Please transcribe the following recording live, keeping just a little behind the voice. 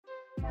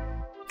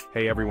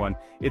Hey everyone,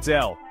 it's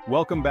El.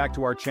 Welcome back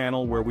to our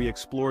channel where we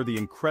explore the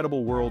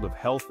incredible world of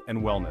health and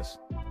wellness.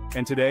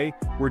 And today,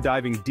 we're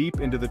diving deep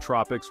into the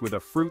tropics with a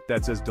fruit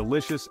that's as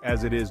delicious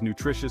as it is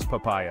nutritious: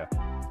 papaya.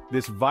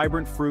 This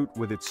vibrant fruit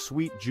with its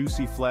sweet,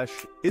 juicy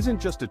flesh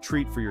isn't just a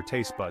treat for your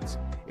taste buds,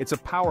 it's a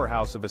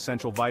powerhouse of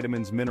essential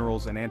vitamins,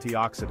 minerals, and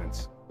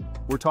antioxidants.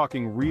 We're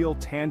talking real,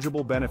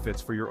 tangible benefits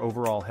for your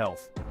overall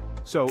health.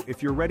 So,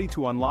 if you're ready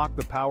to unlock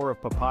the power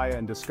of papaya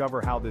and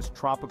discover how this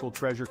tropical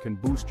treasure can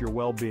boost your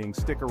well-being,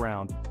 stick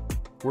around.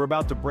 We're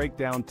about to break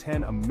down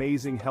 10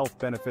 amazing health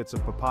benefits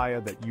of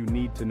papaya that you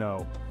need to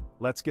know.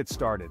 Let's get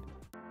started.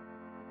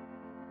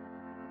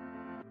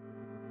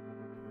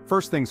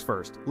 First things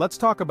first, let's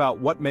talk about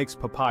what makes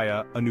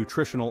papaya a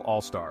nutritional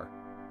all-star.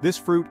 This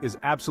fruit is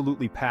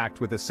absolutely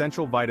packed with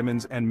essential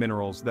vitamins and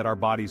minerals that our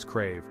bodies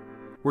crave.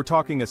 We're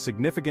talking a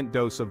significant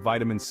dose of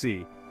vitamin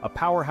C, a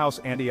powerhouse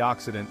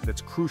antioxidant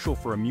that's crucial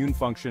for immune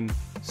function,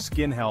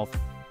 skin health,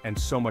 and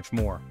so much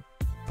more.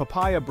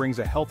 Papaya brings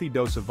a healthy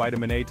dose of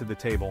vitamin A to the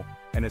table,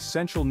 an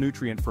essential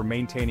nutrient for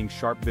maintaining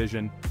sharp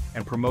vision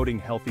and promoting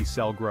healthy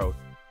cell growth.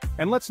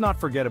 And let's not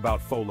forget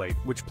about folate,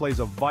 which plays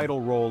a vital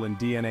role in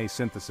DNA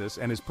synthesis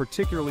and is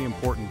particularly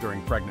important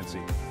during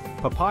pregnancy.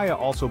 Papaya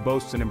also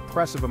boasts an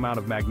impressive amount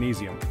of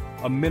magnesium,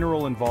 a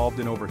mineral involved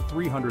in over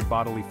 300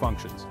 bodily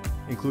functions,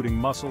 including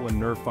muscle and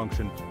nerve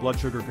function, blood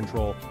sugar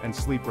control, and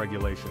sleep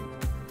regulation.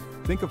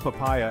 Think of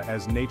papaya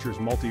as nature's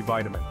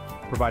multivitamin,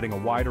 providing a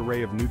wide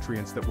array of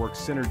nutrients that work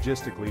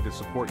synergistically to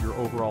support your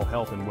overall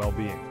health and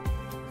well-being.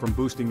 From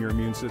boosting your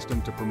immune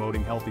system to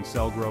promoting healthy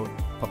cell growth,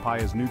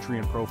 papaya's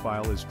nutrient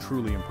profile is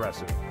truly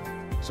impressive.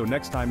 So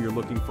next time you're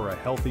looking for a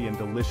healthy and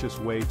delicious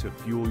way to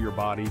fuel your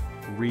body,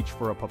 reach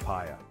for a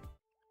papaya.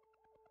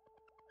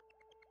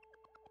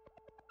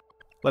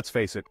 Let's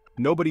face it,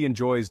 nobody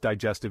enjoys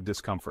digestive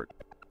discomfort.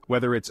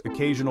 Whether it's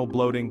occasional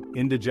bloating,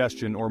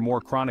 indigestion, or more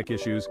chronic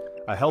issues,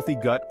 a healthy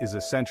gut is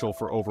essential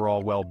for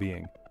overall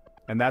well-being.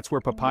 And that's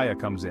where papaya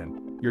comes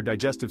in, your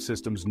digestive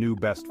system's new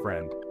best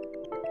friend.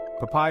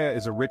 Papaya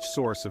is a rich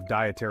source of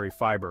dietary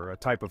fiber, a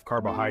type of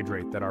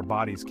carbohydrate that our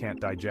bodies can't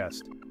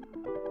digest.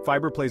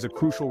 Fiber plays a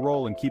crucial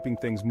role in keeping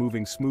things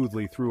moving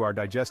smoothly through our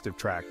digestive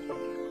tract.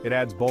 It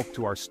adds bulk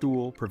to our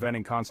stool,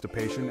 preventing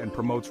constipation, and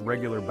promotes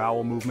regular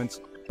bowel movements.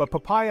 But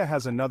papaya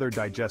has another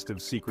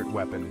digestive secret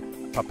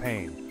weapon: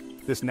 papain.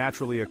 This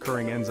naturally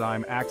occurring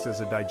enzyme acts as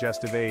a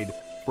digestive aid,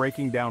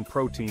 breaking down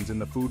proteins in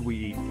the food we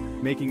eat,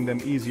 making them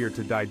easier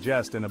to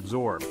digest and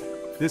absorb.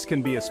 This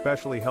can be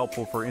especially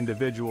helpful for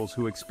individuals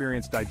who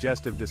experience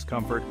digestive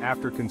discomfort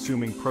after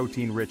consuming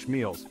protein-rich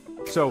meals.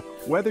 So,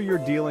 whether you're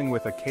dealing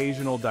with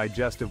occasional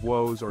digestive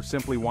woes or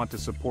simply want to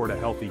support a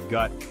healthy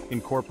gut,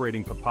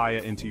 incorporating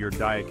papaya into your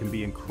diet can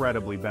be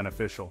incredibly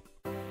beneficial.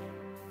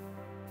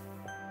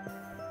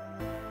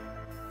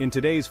 In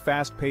today's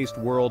fast-paced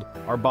world,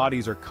 our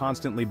bodies are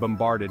constantly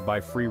bombarded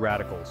by free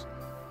radicals.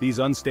 These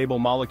unstable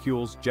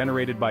molecules,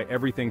 generated by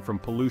everything from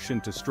pollution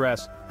to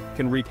stress,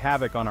 can wreak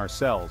havoc on our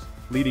cells,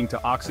 leading to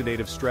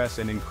oxidative stress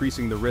and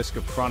increasing the risk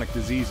of chronic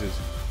diseases.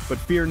 But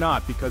fear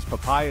not, because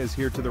papaya is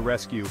here to the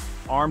rescue,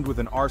 armed with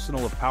an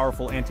arsenal of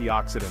powerful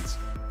antioxidants.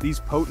 These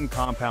potent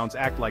compounds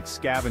act like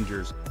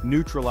scavengers,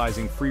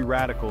 neutralizing free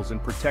radicals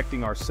and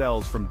protecting our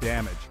cells from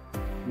damage.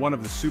 One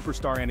of the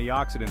superstar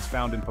antioxidants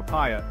found in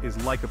papaya is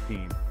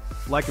lycopene.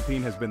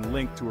 Lycopene has been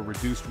linked to a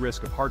reduced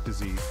risk of heart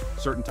disease,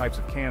 certain types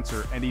of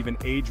cancer, and even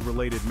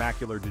age-related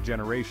macular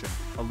degeneration,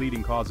 a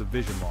leading cause of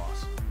vision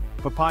loss.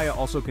 Papaya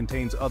also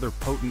contains other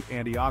potent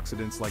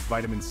antioxidants like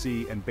vitamin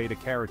C and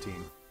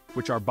beta-carotene,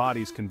 which our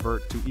bodies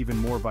convert to even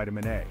more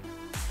vitamin A.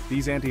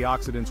 These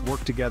antioxidants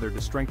work together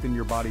to strengthen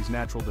your body's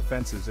natural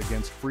defenses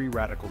against free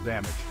radical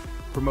damage,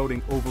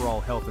 promoting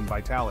overall health and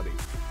vitality.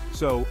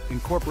 So,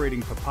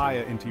 incorporating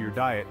papaya into your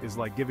diet is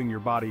like giving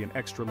your body an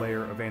extra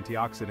layer of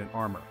antioxidant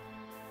armor.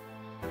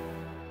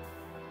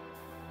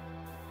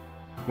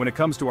 When it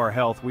comes to our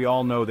health, we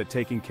all know that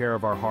taking care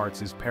of our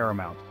hearts is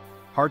paramount.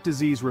 Heart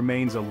disease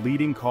remains a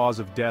leading cause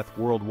of death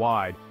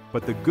worldwide,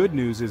 but the good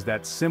news is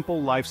that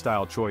simple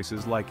lifestyle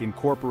choices like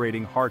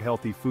incorporating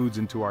heart-healthy foods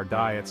into our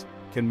diets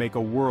can make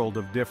a world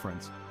of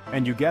difference.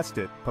 And you guessed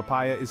it,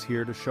 papaya is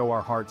here to show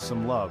our hearts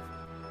some love.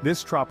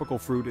 This tropical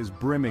fruit is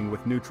brimming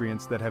with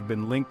nutrients that have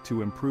been linked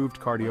to improved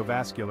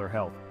cardiovascular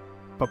health.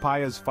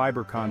 Papaya's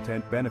fiber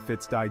content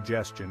benefits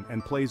digestion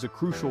and plays a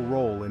crucial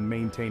role in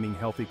maintaining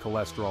healthy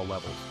cholesterol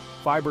levels.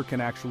 Fiber can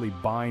actually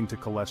bind to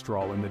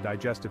cholesterol in the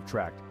digestive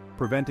tract,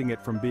 preventing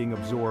it from being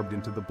absorbed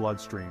into the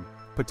bloodstream.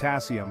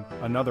 Potassium,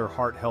 another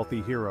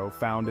heart-healthy hero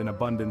found in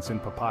abundance in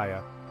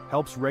papaya,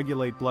 helps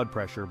regulate blood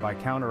pressure by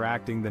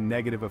counteracting the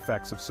negative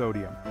effects of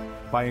sodium.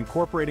 By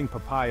incorporating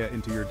papaya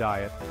into your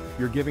diet,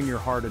 you're giving your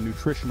heart a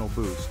nutritional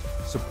boost,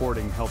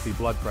 supporting healthy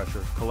blood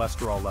pressure,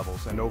 cholesterol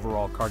levels, and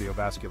overall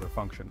cardiovascular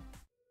function.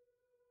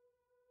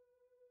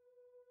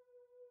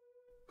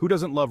 Who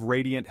doesn't love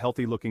radiant,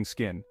 healthy-looking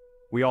skin?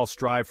 We all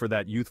strive for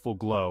that youthful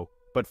glow,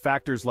 but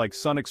factors like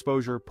sun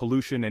exposure,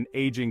 pollution, and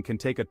aging can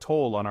take a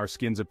toll on our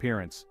skin's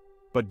appearance.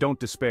 But don't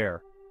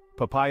despair.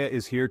 Papaya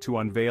is here to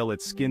unveil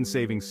its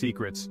skin-saving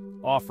secrets,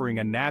 offering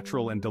a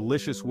natural and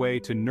delicious way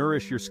to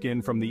nourish your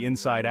skin from the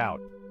inside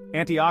out.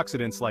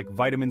 Antioxidants like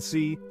vitamin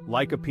C,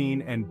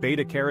 lycopene, and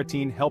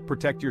beta-carotene help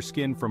protect your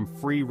skin from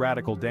free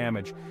radical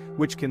damage,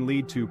 which can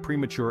lead to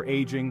premature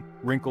aging,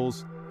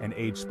 wrinkles, and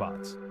age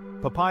spots.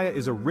 Papaya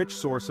is a rich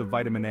source of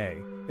vitamin A,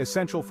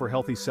 essential for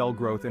healthy cell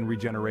growth and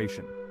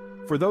regeneration.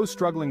 For those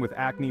struggling with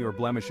acne or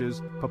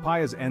blemishes,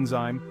 papaya's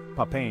enzyme,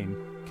 papain,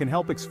 can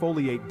help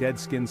exfoliate dead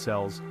skin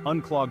cells,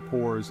 unclog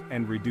pores,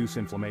 and reduce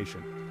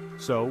inflammation.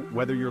 So,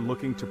 whether you're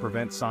looking to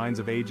prevent signs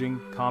of aging,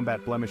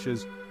 combat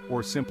blemishes,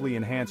 or simply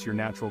enhance your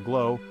natural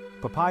glow,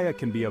 papaya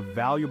can be a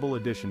valuable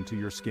addition to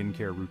your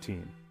skincare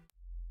routine.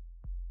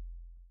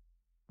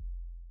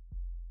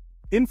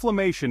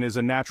 Inflammation is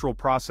a natural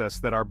process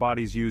that our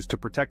bodies use to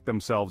protect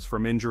themselves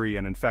from injury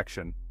and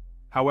infection.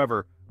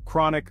 However,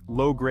 chronic,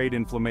 low-grade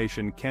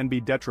inflammation can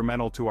be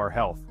detrimental to our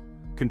health,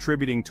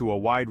 contributing to a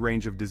wide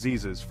range of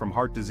diseases from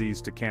heart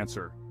disease to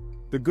cancer.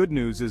 The good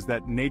news is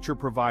that nature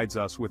provides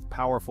us with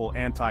powerful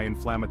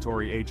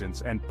anti-inflammatory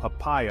agents, and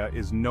papaya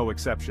is no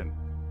exception.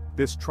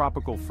 This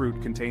tropical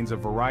fruit contains a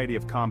variety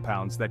of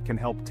compounds that can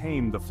help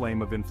tame the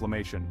flame of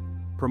inflammation,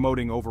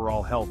 promoting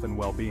overall health and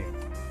well-being.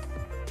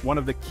 One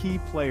of the key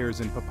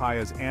players in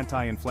papaya's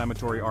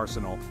anti-inflammatory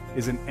arsenal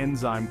is an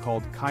enzyme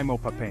called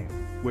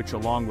chymopapain, which,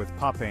 along with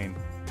papain,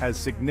 has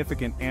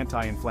significant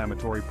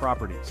anti-inflammatory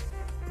properties.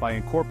 By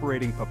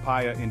incorporating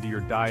papaya into your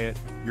diet,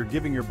 you're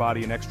giving your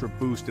body an extra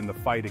boost in the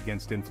fight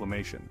against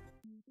inflammation.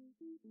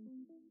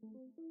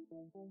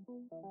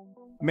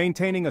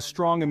 Maintaining a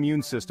strong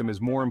immune system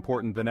is more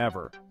important than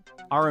ever.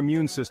 Our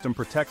immune system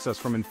protects us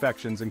from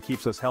infections and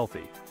keeps us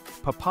healthy.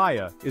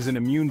 Papaya is an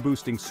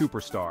immune-boosting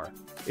superstar.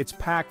 It's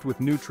packed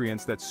with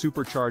nutrients that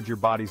supercharge your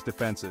body's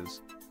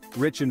defenses.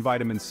 Rich in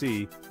vitamin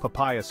C,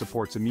 papaya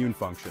supports immune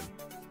function.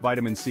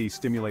 Vitamin C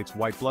stimulates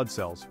white blood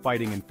cells,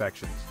 fighting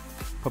infections.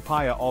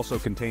 Papaya also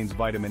contains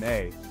vitamin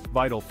A,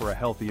 vital for a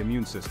healthy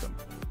immune system.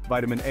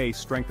 Vitamin A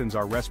strengthens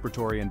our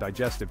respiratory and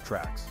digestive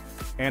tracts.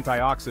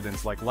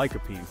 Antioxidants like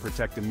lycopene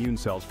protect immune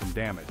cells from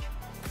damage.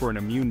 For an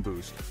immune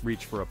boost,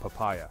 reach for a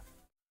papaya.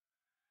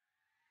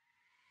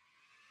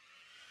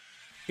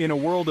 In a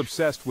world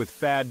obsessed with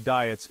fad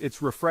diets,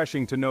 it's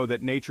refreshing to know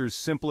that nature's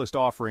simplest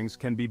offerings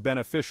can be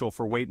beneficial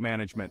for weight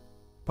management.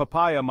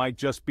 Papaya might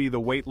just be the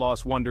weight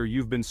loss wonder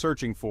you've been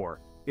searching for.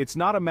 It's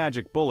not a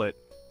magic bullet,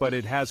 but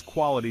it has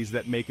qualities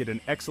that make it an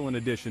excellent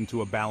addition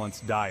to a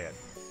balanced diet.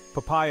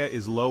 Papaya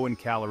is low in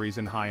calories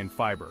and high in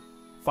fiber.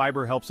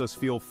 Fiber helps us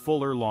feel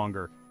fuller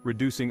longer,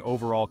 reducing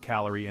overall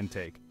calorie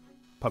intake.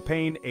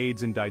 Papain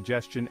aids in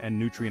digestion and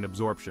nutrient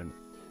absorption.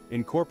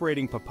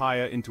 Incorporating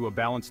papaya into a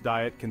balanced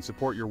diet can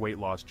support your weight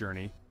loss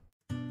journey.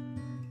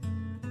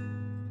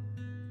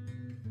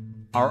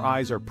 Our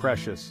eyes are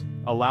precious,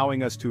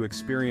 allowing us to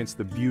experience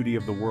the beauty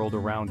of the world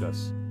around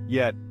us.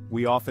 Yet,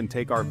 we often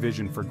take our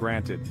vision for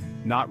granted,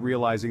 not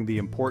realizing the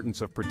importance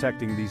of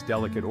protecting these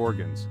delicate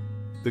organs.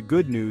 The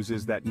good news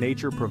is that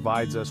nature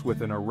provides us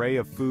with an array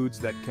of foods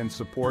that can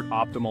support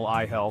optimal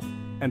eye health,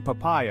 and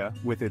papaya,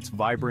 with its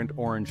vibrant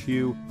orange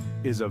hue,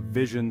 is a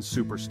vision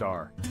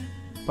superstar.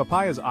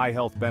 Papaya's eye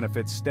health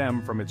benefits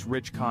stem from its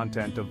rich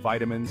content of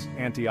vitamins,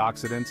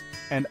 antioxidants,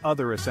 and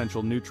other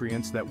essential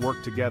nutrients that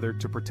work together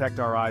to protect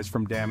our eyes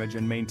from damage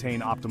and maintain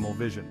optimal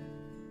vision.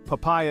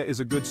 Papaya is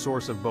a good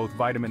source of both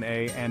vitamin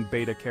A and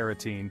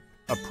beta-carotene,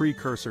 a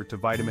precursor to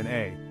vitamin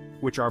A,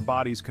 which our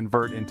bodies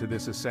convert into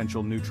this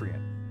essential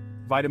nutrient.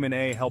 Vitamin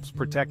A helps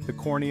protect the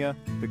cornea,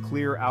 the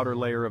clear outer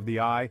layer of the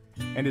eye,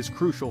 and is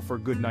crucial for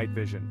good night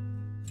vision.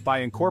 By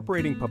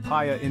incorporating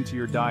papaya into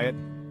your diet,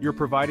 you're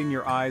providing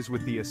your eyes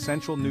with the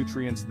essential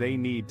nutrients they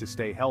need to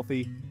stay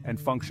healthy and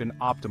function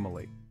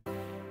optimally.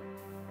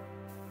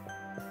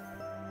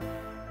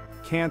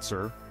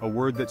 Cancer, a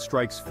word that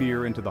strikes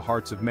fear into the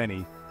hearts of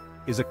many,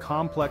 is a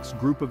complex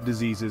group of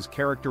diseases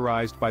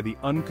characterized by the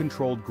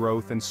uncontrolled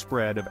growth and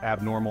spread of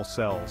abnormal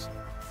cells.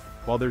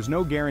 While there's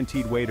no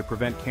guaranteed way to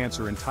prevent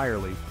cancer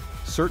entirely,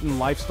 certain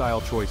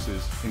lifestyle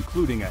choices,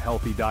 including a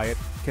healthy diet,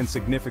 can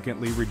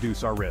significantly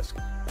reduce our risk.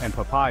 And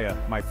papaya,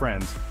 my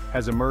friends,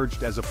 has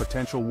emerged as a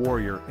potential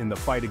warrior in the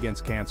fight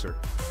against cancer,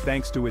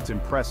 thanks to its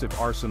impressive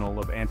arsenal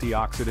of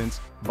antioxidants,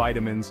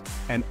 vitamins,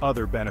 and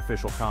other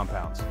beneficial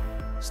compounds.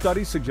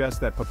 Studies suggest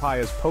that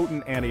papaya's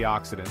potent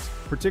antioxidants,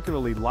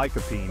 particularly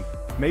lycopene,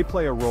 may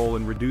play a role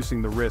in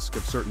reducing the risk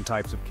of certain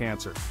types of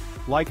cancer.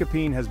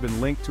 Lycopene has been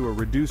linked to a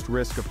reduced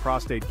risk of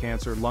prostate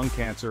cancer, lung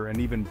cancer, and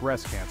even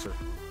breast cancer.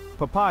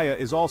 Papaya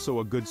is also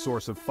a good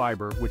source of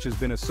fiber, which has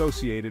been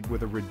associated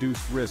with a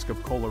reduced risk of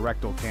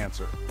colorectal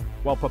cancer.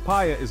 While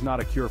papaya is not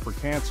a cure for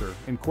cancer,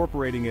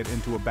 incorporating it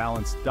into a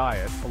balanced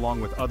diet, along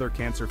with other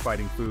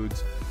cancer-fighting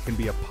foods, can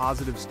be a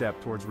positive step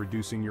towards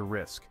reducing your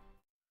risk.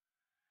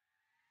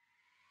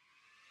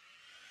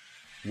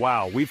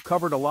 Wow, we've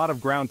covered a lot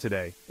of ground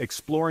today,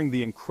 exploring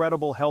the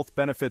incredible health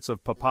benefits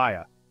of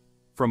papaya.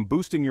 From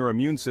boosting your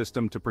immune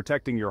system to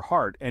protecting your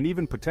heart and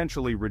even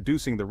potentially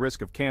reducing the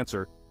risk of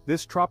cancer,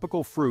 this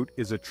tropical fruit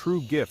is a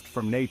true gift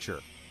from nature.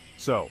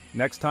 So,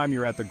 next time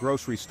you're at the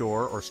grocery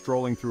store or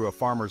strolling through a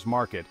farmer's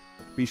market,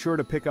 be sure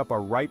to pick up a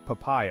ripe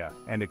papaya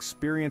and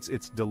experience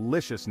its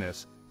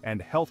deliciousness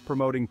and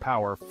health-promoting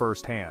power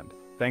firsthand.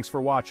 Thanks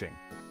for watching.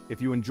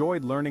 If you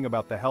enjoyed learning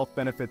about the health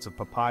benefits of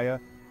papaya,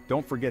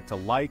 don't forget to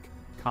like,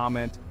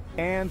 comment,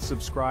 and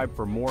subscribe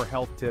for more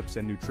health tips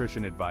and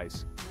nutrition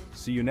advice.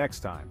 See you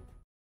next time.